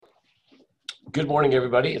Good morning,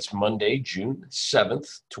 everybody. It's Monday, June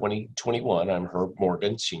 7th, 2021. I'm Herb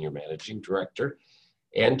Morgan, Senior Managing Director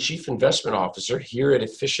and Chief Investment Officer here at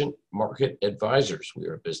Efficient Market Advisors. We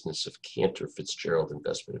are a business of Cantor Fitzgerald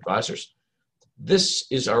Investment Advisors. This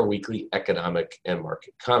is our weekly economic and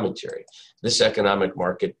market commentary. This economic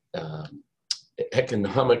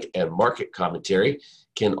and market commentary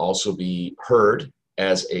can also be heard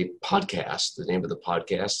as a podcast. The name of the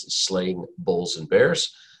podcast is Slaying Bulls and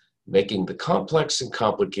Bears, Making the Complex and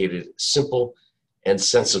Complicated Simple and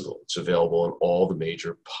Sensible. It's available in all the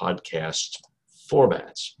major podcast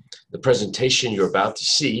formats. The presentation you're about to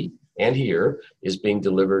see and hear is being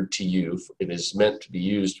delivered to you. It is meant to be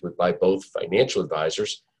used by both financial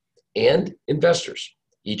advisors and investors,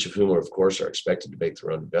 each of whom, of course, are expected to make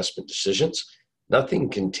their own investment decisions. Nothing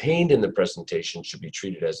contained in the presentation should be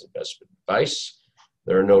treated as investment advice.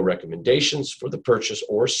 There are no recommendations for the purchase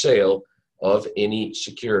or sale of any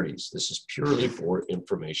securities. This is purely for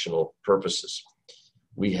informational purposes.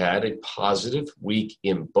 We had a positive week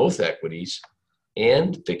in both equities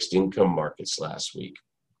and fixed income markets last week.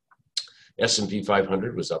 S&P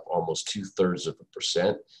 500 was up almost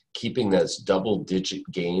 2/3%, keeping those double-digit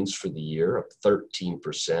gains for the year, up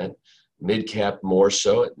 13%. Mid-cap more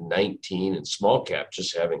so at 19%, and small cap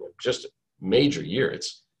just having just a major year.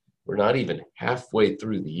 We're not even halfway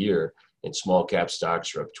through the year, and small cap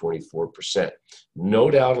stocks are up 24%.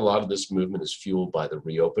 No doubt a lot of this movement is fueled by the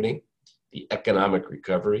reopening, the economic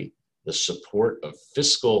recovery, the support of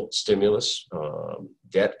fiscal stimulus,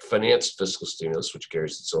 debt-financed fiscal stimulus, which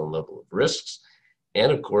carries its own level of risks,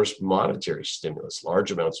 and of course, monetary stimulus,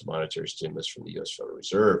 large amounts of monetary stimulus from the U.S. Federal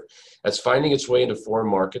Reserve. That's finding its way into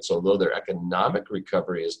foreign markets. Although their economic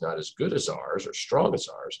recovery is not as good as ours or strong as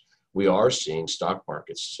ours, we are seeing stock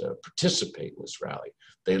markets participate in this rally.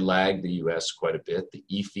 They lag the U.S. quite a bit. The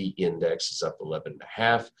EFI index is up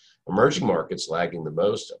 11.5%. Emerging markets lagging the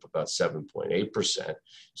most, up about 7.8%. It's an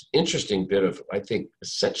interesting bit of, I think,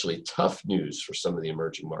 essentially tough news for some of the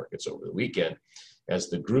emerging markets over the weekend, as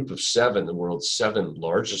the group of seven, the world's seven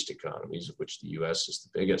largest economies, of which the U.S. is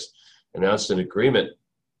the biggest, announced an agreement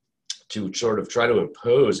to sort of try to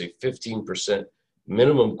impose a 15%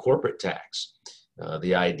 minimum corporate tax.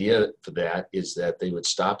 The idea for that is that they would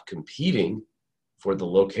stop competing for the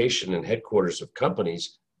location and headquarters of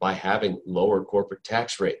companies by having lower corporate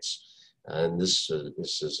tax rates. And this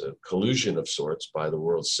is a collusion of sorts by the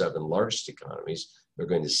world's seven largest economies. They're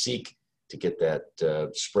going to seek to get that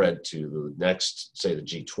spread to the next, say, the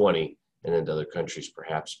G20, and then to other countries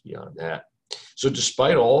perhaps beyond that. So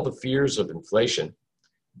despite all the fears of inflation,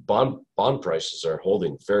 bond prices are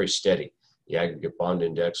holding very steady. The aggregate bond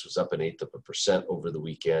index was up 0.1% over the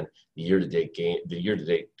weekend. The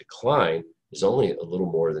year-to-date decline is only a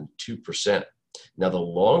little more than 2%. Now, the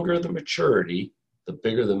longer the maturity, the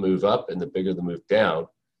bigger the move up and the bigger the move down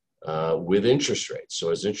with interest rates. So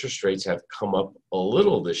as interest rates have come up a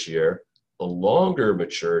little this year, the longer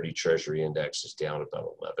maturity Treasury index is down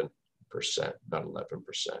about 11%.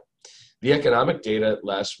 The economic data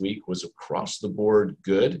last week was across the board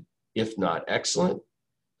good, if not excellent.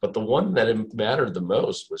 But the one that mattered the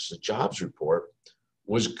most was the jobs report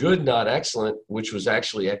was good, not excellent, which was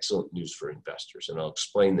actually excellent news for investors. And I'll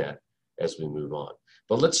explain that as we move on.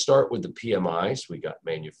 But let's start with the PMIs. We got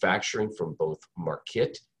manufacturing from both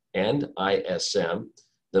Markit and ISM.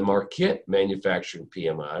 The Markit manufacturing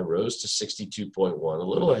PMI rose to 62.1, a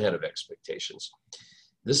little ahead of expectations.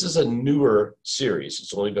 This is a newer series.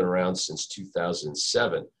 It's only been around since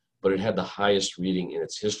 2007. But it had the highest reading in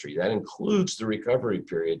its history. That includes the recovery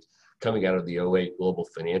period coming out of the 2008 global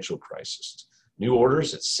financial crisis. New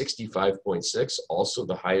orders at 65.6, also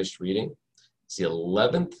the highest reading. It's the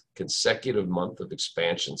 11th consecutive month of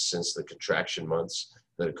expansion since the contraction months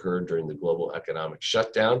that occurred during the global economic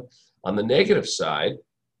shutdown. On the negative side,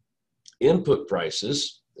 input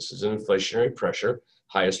prices, this is an inflationary pressure,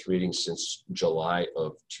 highest reading since July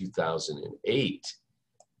of 2008.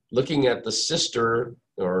 Looking at the sister,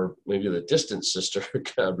 or maybe the distant sister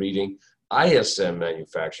reading, ISM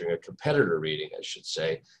manufacturing, a competitor reading, I should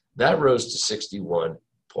say, that rose to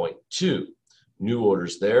 61.2. New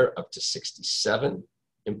orders there up to 67.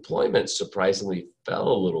 Employment surprisingly fell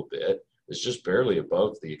a little bit. It's just barely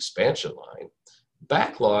above the expansion line.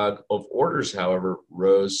 Backlog of orders, however,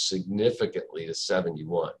 rose significantly to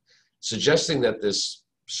 71, suggesting that this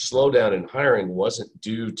slowdown in hiring wasn't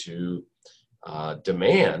due to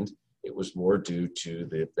demand. It was more due to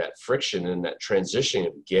that friction and that transition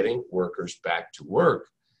of getting workers back to work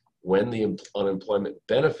when the unemployment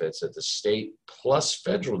benefits at the state plus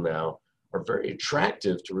federal now are very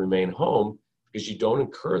attractive to remain home because you don't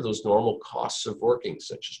incur those normal costs of working,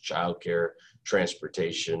 such as childcare,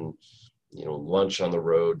 transportation, lunch on the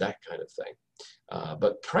road, that kind of thing.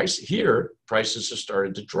 But prices have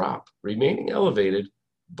started to drop, remaining elevated,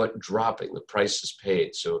 but dropping. The prices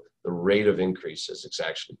paid, so the rate of increase has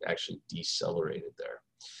actually decelerated there.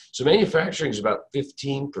 So manufacturing is about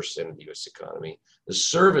 15% of the U.S. economy. The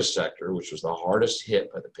service sector, which was the hardest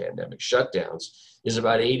hit by the pandemic shutdowns, is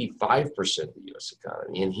about 85% of the U.S.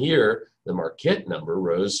 economy. And here, the Marquette number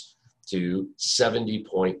rose to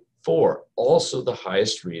 70.4, also the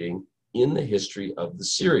highest reading in the history of the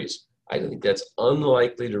series. I think that's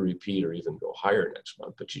unlikely to repeat or even go higher next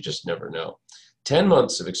month, but you just never know. 10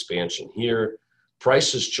 months of expansion here.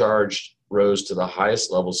 Prices charged rose to the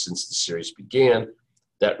highest level since the series began.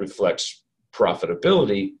 That reflects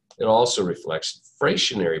profitability. It also reflects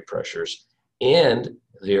inflationary pressures. And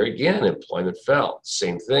there again, employment fell.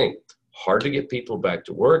 Same thing. Hard to get people back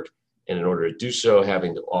to work. And in order to do so,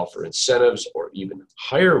 having to offer incentives or even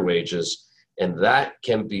higher wages. And that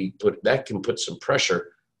can put some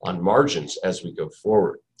pressure on margins as we go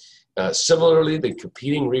forward. Similarly, the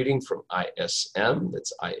competing reading from ISM,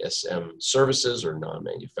 that's ISM services or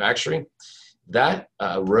non-manufacturing, that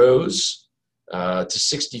rose to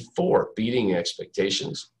 64, beating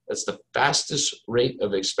expectations. That's the fastest rate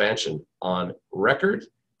of expansion on record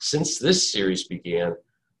since this series began,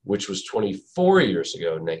 which was 24 years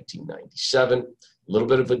ago in 1997. A little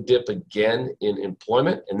bit of a dip again in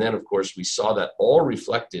employment. And then, of course, we saw that all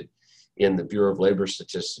reflected in the Bureau of Labor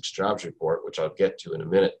Statistics jobs report, which I'll get to in a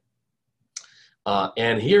minute.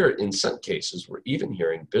 And here, in some cases, we're even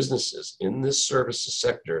hearing businesses in this services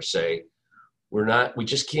sector say, we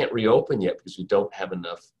just can't reopen yet because we don't have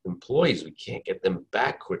enough employees. We can't get them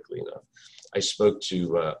back quickly enough. I spoke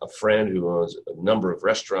to a friend who owns a number of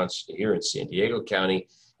restaurants here in San Diego County,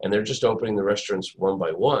 and they're just opening the restaurants one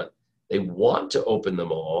by one. They want to open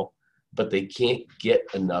them all, but they can't get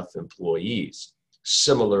enough employees.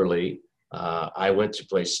 Similarly, I went to a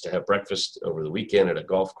place to have breakfast over the weekend at a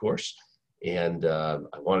golf course, and I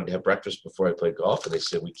wanted to have breakfast before I played golf, and they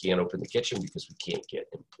said, we can't open the kitchen because we can't get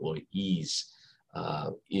employees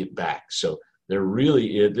back. So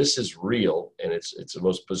this is real, and it's the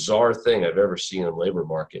most bizarre thing I've ever seen in the labor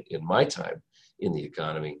market in my time in the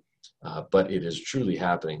economy, but it is truly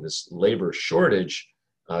happening. This labor shortage,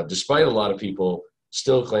 despite a lot of people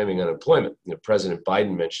still claiming unemployment. President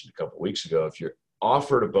Biden mentioned a couple of weeks ago, if you're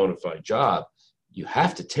offered a bona fide job, you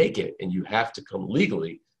have to take it, and you have to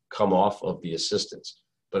come off of the assistance.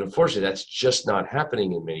 But unfortunately, that's just not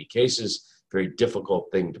happening in many cases. Very difficult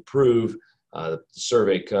thing to prove. The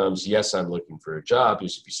survey comes, yes, I'm looking for a job.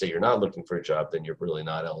 Because if you say you're not looking for a job, then you're really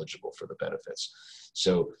not eligible for the benefits.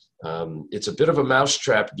 So it's a bit of a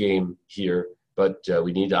mousetrap game here, but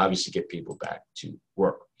we need to obviously get people back to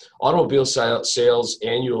work. Automobile sales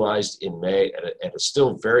annualized in May at a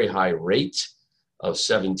still very high rate of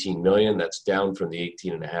 17 million. That's down from the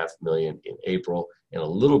 18.5 million in April and a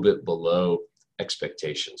little bit below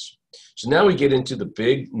expectations. So now we get into the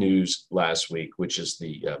big news last week, which is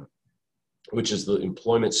the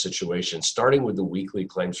employment situation, starting with the weekly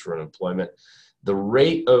claims for unemployment. The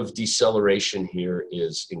rate of deceleration here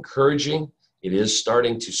is encouraging. It is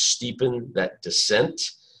starting to steepen that descent.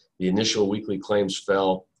 The initial weekly claims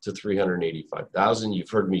fell to 385,000. You've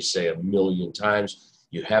heard me say a million times,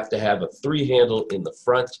 you have to have a 3 handle in the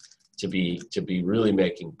front to be really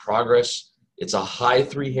making progress. It's a high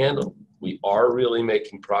 3 handle. We are really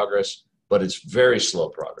making progress, but it's very slow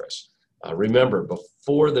progress. Remember,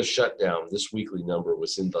 before the shutdown, this weekly number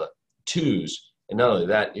was in the 2s, and not only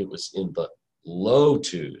that, it was in the low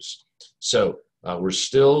 2s. So we're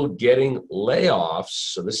still getting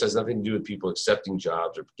layoffs. So this has nothing to do with people accepting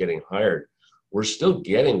jobs or getting hired. We're still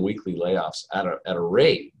getting weekly layoffs at a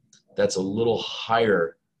rate that's a little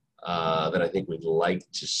higher than I think we'd like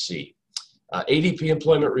to see. ADP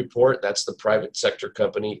employment report, that's the private sector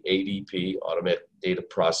company, ADP, Automated Data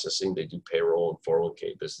Processing. They do payroll and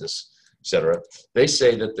 401k business, et cetera. They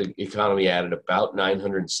say that the economy added about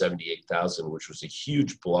 978,000, which was a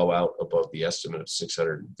huge blowout above the estimate of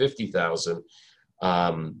 650,000.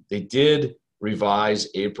 They did revise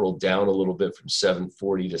April down a little bit from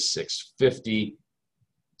 740 to 650.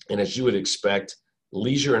 And as you would expect,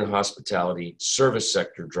 leisure and hospitality, service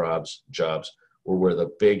sector jobs were where the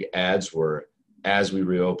big ads were as we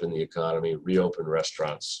reopen the economy, reopen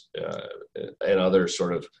restaurants, and other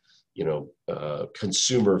sort of,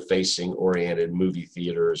 consumer-facing oriented movie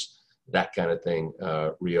theaters, that kind of thing,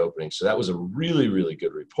 reopening. So that was a really, really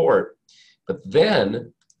good report. But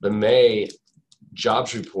then the May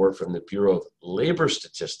jobs report from the Bureau of Labor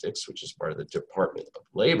Statistics, which is part of the Department of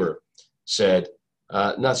Labor, said,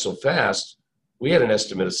 not so fast. We had an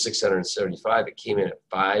estimate of 675. It came in at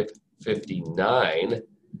 559.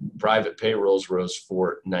 Private payrolls rose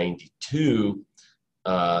 492.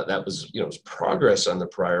 That was, was progress on the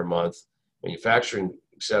prior month. Manufacturing,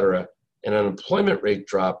 et cetera. And unemployment rate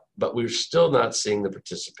dropped, but we're still not seeing the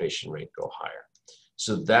participation rate go higher.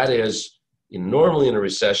 So that is, normally in a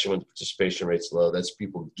recession when the participation rate's low, that's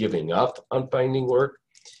people giving up on finding work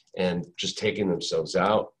and just taking themselves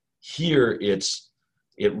out. Here,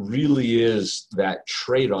 it really is that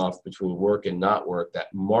trade-off between work and not work.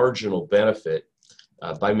 That marginal benefit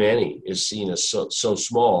by many is seen as so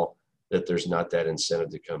small that there's not that incentive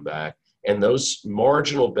to come back. And those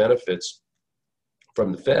marginal benefits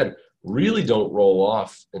from the Fed really don't roll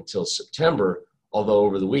off until September, although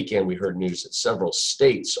over the weekend we heard news that several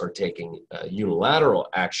states are taking unilateral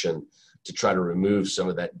action to try to remove some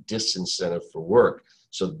of that disincentive for work.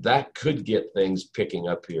 So that could get things picking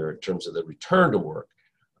up here in terms of the return to work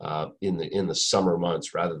in the summer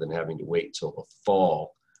months, rather than having to wait till the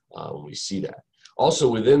fall when we see that. Also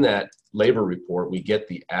within that labor report, we get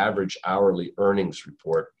the average hourly earnings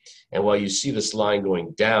report. And while you see this line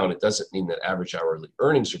going down, it doesn't mean that average hourly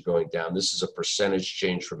earnings are going down. This is a percentage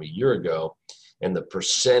change from a year ago. And the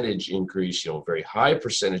percentage increase, very high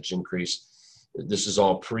percentage increase, this is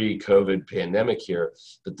all pre-COVID pandemic here,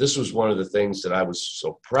 but this was one of the things that I was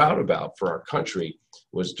so proud about for our country,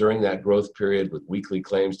 was during that growth period with weekly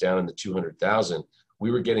claims down in the 200,000, we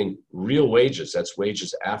were getting real wages. That's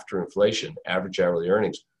wages after inflation, average hourly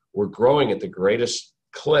earnings, were growing at the greatest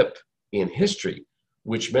clip in history,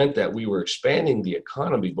 which meant that we were expanding the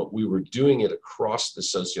economy, but we were doing it across the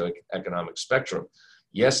socioeconomic spectrum.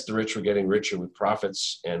 Yes, the rich were getting richer with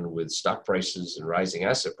profits and with stock prices and rising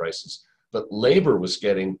asset prices, but labor was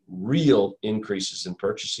getting real increases in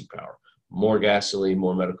purchasing power. More gasoline,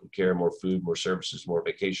 more medical care, more food, more services, more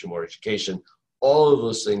vacation, more education. All of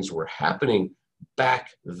those things were happening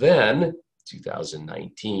back then,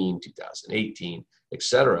 2019, 2018, et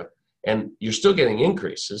cetera. And you're still getting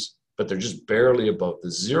increases, but they're just barely above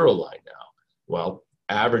the zero line now. Well,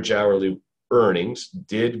 average hourly earnings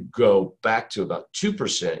did go back to about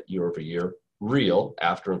 2% year over year, real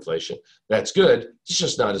after inflation. That's good. It's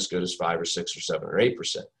just not as good as 5 or 6 or 7 or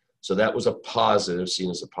 8%. So that was a positive,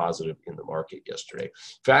 seen as a positive in the market yesterday.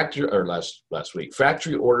 Last week,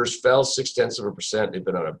 factory orders fell 0.6%. They've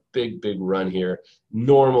been on a big run here.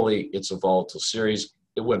 Normally, it's a volatile series.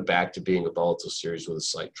 It went back to being a volatile series with a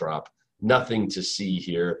slight drop. Nothing to see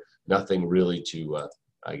here. Nothing really to,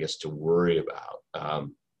 to worry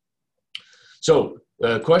about. So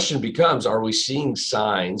the question becomes, are we seeing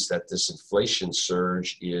signs that this inflation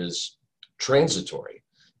surge is transitory?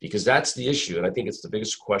 Because that's the issue. And I think it's the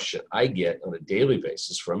biggest question I get on a daily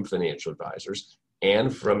basis from financial advisors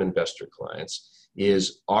and from investor clients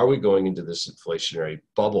is, are we going into this inflationary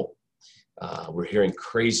bubble? We're hearing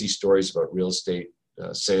crazy stories about real estate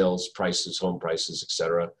sales, prices, home prices, et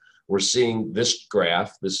cetera. We're seeing this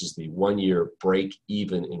graph. This is the 1-year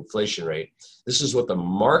break-even inflation rate. This is what the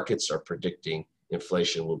markets are predicting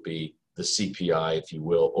inflation will be, the CPI, if you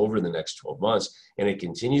will, over the next 12 months. And it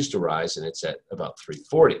continues to rise, and it's at about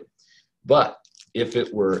 340. But if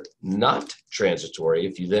it were not transitory,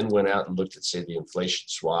 if you then went out and looked at, say, the inflation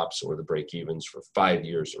swaps or the break-evens for 5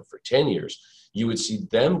 years or for 10 years, you would see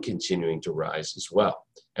them continuing to rise as well.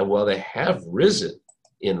 And while they have risen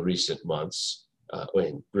in recent months,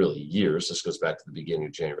 in really years, this goes back to the beginning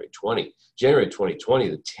of January 2020,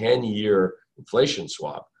 the 10-year inflation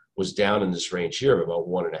swap was down in this range here of about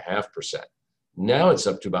 1.5%. Now it's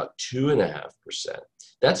up to about 2.5%.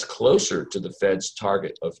 That's closer to the Fed's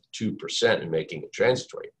target of 2% and making it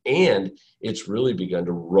transitory. And it's really begun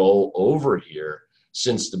to roll over here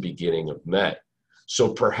since the beginning of May.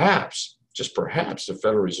 So perhaps, just perhaps, the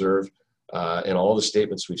Federal Reserve and all the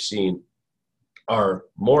statements we've seen are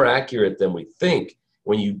more accurate than we think.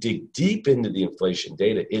 When you dig deep into the inflation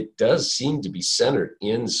data, it does seem to be centered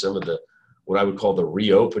in some of the, what I would call the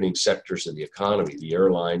reopening sectors of the economy, the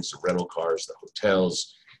airlines, the rental cars, the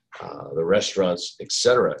hotels, the restaurants, et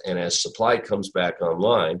cetera. And as supply comes back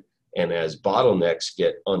online and as bottlenecks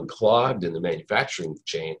get unclogged in the manufacturing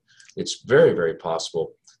chain, it's very, very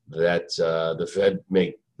possible that the Fed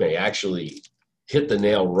may actually hit the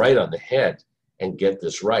nail right on the head and get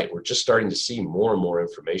this right. We're just starting to see more and more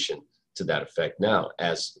information to that effect now,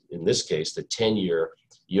 as in this case, the 10-year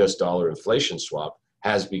US dollar inflation swap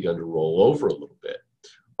has begun to roll over a little bit.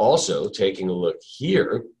 Also, taking a look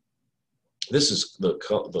here, this is the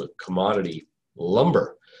commodity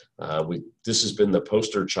lumber. This has been the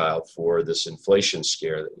poster child for this inflation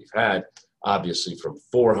scare that we've had, obviously from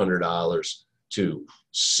 $400 to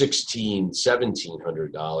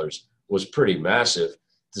 $1,700 was pretty massive.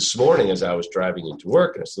 this morning, as I was driving into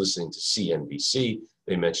work and I was listening to CNBC,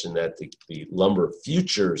 they mentioned that the lumber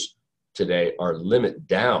futures today are limit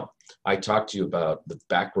down. I talked to you about the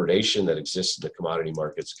backwardation that exists in the commodity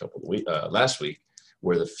markets last week,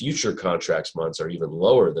 where the future contracts months are even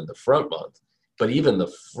lower than the front month. But even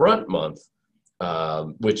the front month,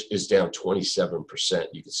 which is down 27%,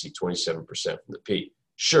 you can see 27% from the peak.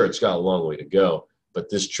 Sure, it's got a long way to go, but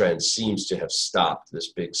this trend seems to have stopped,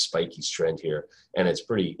 this big spiky trend here. And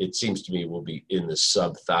it seems to me will be in the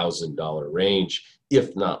sub $1,000 range,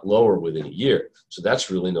 if not lower within a year. So that's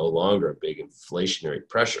really no longer a big inflationary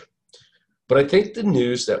pressure. But I think the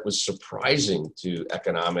news that was surprising to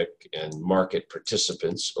economic and market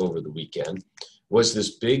participants over the weekend was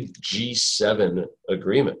this big G7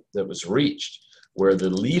 agreement that was reached, where the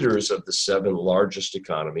leaders of the 7 largest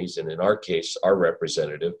economies, and in our case, our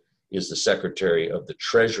representative is the Secretary of the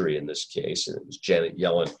Treasury in this case, and it was Janet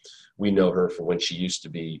Yellen. We know her from when she used to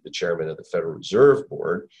be the chairman of the Federal Reserve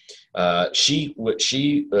Board. She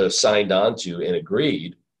signed on to and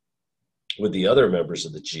agreed with the other members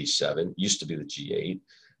of the G7, used to be the G8,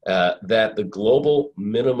 that the global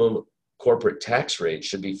minimum corporate tax rate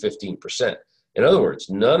should be 15%. In other words,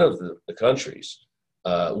 none of the countries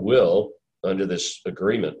will, under this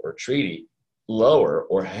agreement or treaty, lower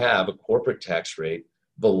or have a corporate tax rate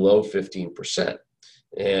below 15%,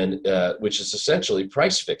 and which is essentially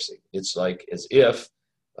price fixing. It's like as if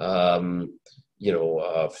Ford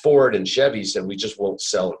and Chevy said we just won't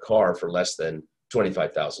sell a car for less than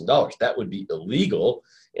 $25,000. That would be illegal,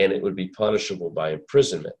 and it would be punishable by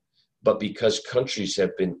imprisonment. But because countries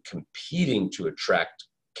have been competing to attract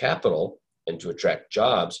capital and to attract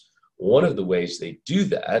jobs, one of the ways they do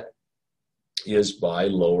that is by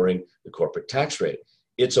lowering the corporate tax rate.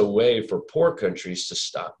 It's a way for poor countries to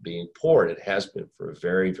stop being poor, and it has been for a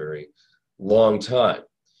very, very long time.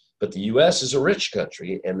 But the U.S. is a rich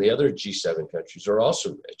country, and the other G7 countries are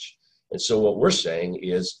also rich. And so what we're saying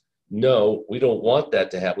is, no, we don't want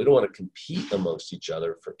that to happen. We don't want to compete amongst each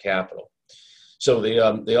other for capital. So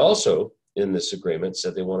they also, in this agreement,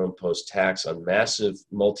 said they want to impose tax on massive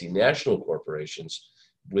multinational corporations,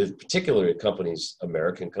 with particularly companies,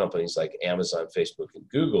 American companies like Amazon, Facebook, and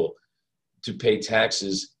Google, to pay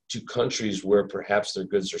taxes to countries where perhaps their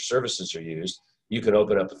goods or services are used. You can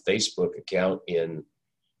open up a Facebook account in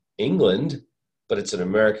England, but it's an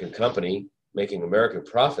American company making American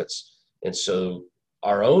profits. And so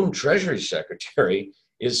our own Treasury Secretary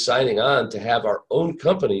is signing on to have our own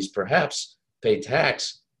companies perhaps pay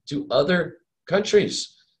tax to other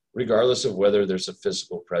countries, regardless of whether there's a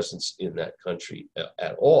physical presence in that country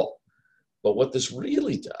at all. But what this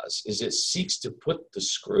really does is it seeks to put the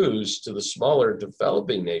screws to the smaller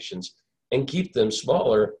developing nations and keep them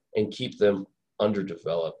smaller and keep them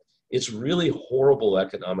underdeveloped. It's really horrible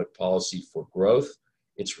economic policy for growth.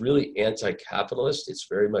 It's really anti-capitalist. It's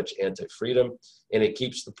very much anti-freedom, and it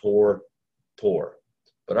keeps the poor poor.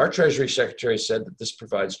 But our Treasury Secretary said that this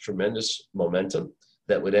provides tremendous momentum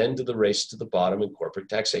that would end the race to the bottom in corporate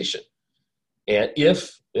taxation. And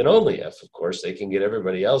if, and only if, of course, they can get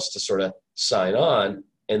everybody else to sort of sign on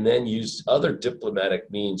and then use other diplomatic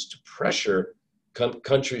means to pressure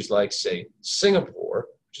countries like, say, Singapore,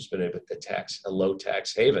 which has been a low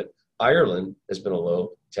tax haven. Ireland has been a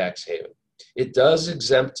low tax haven. It does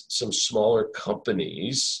exempt some smaller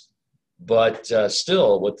companies, but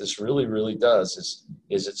still what this really, really does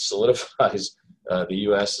is it solidifies the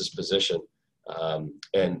U.S.'s position.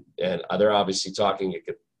 And they're obviously talking it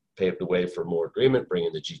could pave the way for more agreement, bring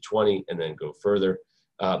in the G20, and then go further.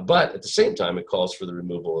 But at the same time, it calls for the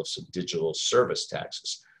removal of some digital service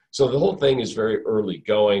taxes. So the whole thing is very early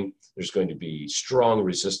going. There's going to be strong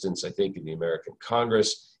resistance, I think, in the American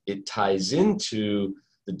Congress. It ties into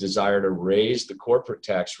the desire to raise the corporate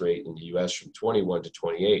tax rate in the U.S. from 21 to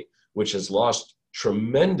 28, which has lost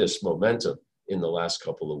tremendous momentum in the last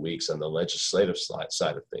couple of weeks on the legislative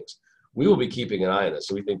side of things. We will be keeping an eye on this.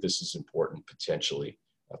 So we think this is important potentially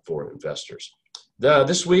for investors.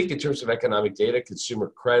 This week, in terms of economic data, consumer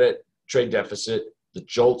credit, trade deficit, the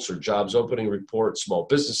JOLTS or jobs opening report, small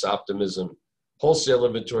business optimism, wholesale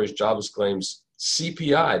inventories, jobless claims,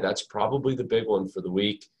 CPI, that's probably the big one for the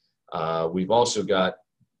week. We've also got,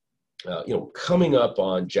 coming up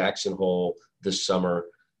on Jackson Hole this summer,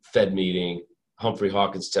 Fed meeting, Humphrey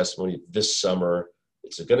Hawkins testimony this summer.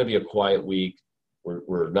 It's going to be a quiet week.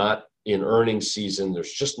 We're not in earnings season.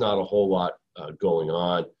 There's just not a whole lot going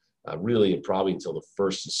on, really, and probably until the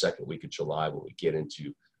first and second week of July when we get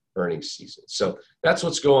into earnings season. So that's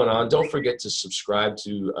what's going on. Don't forget to subscribe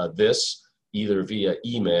to this either via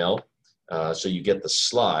email so you get the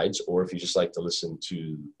slides, or if you just like to listen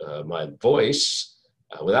to my voice,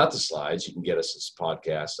 Without the slides, you can get us this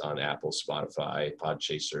podcast on Apple, Spotify,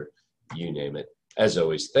 Podchaser, you name it. As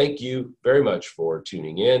always, thank you very much for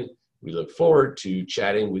tuning in. We look forward to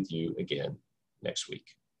chatting with you again next week.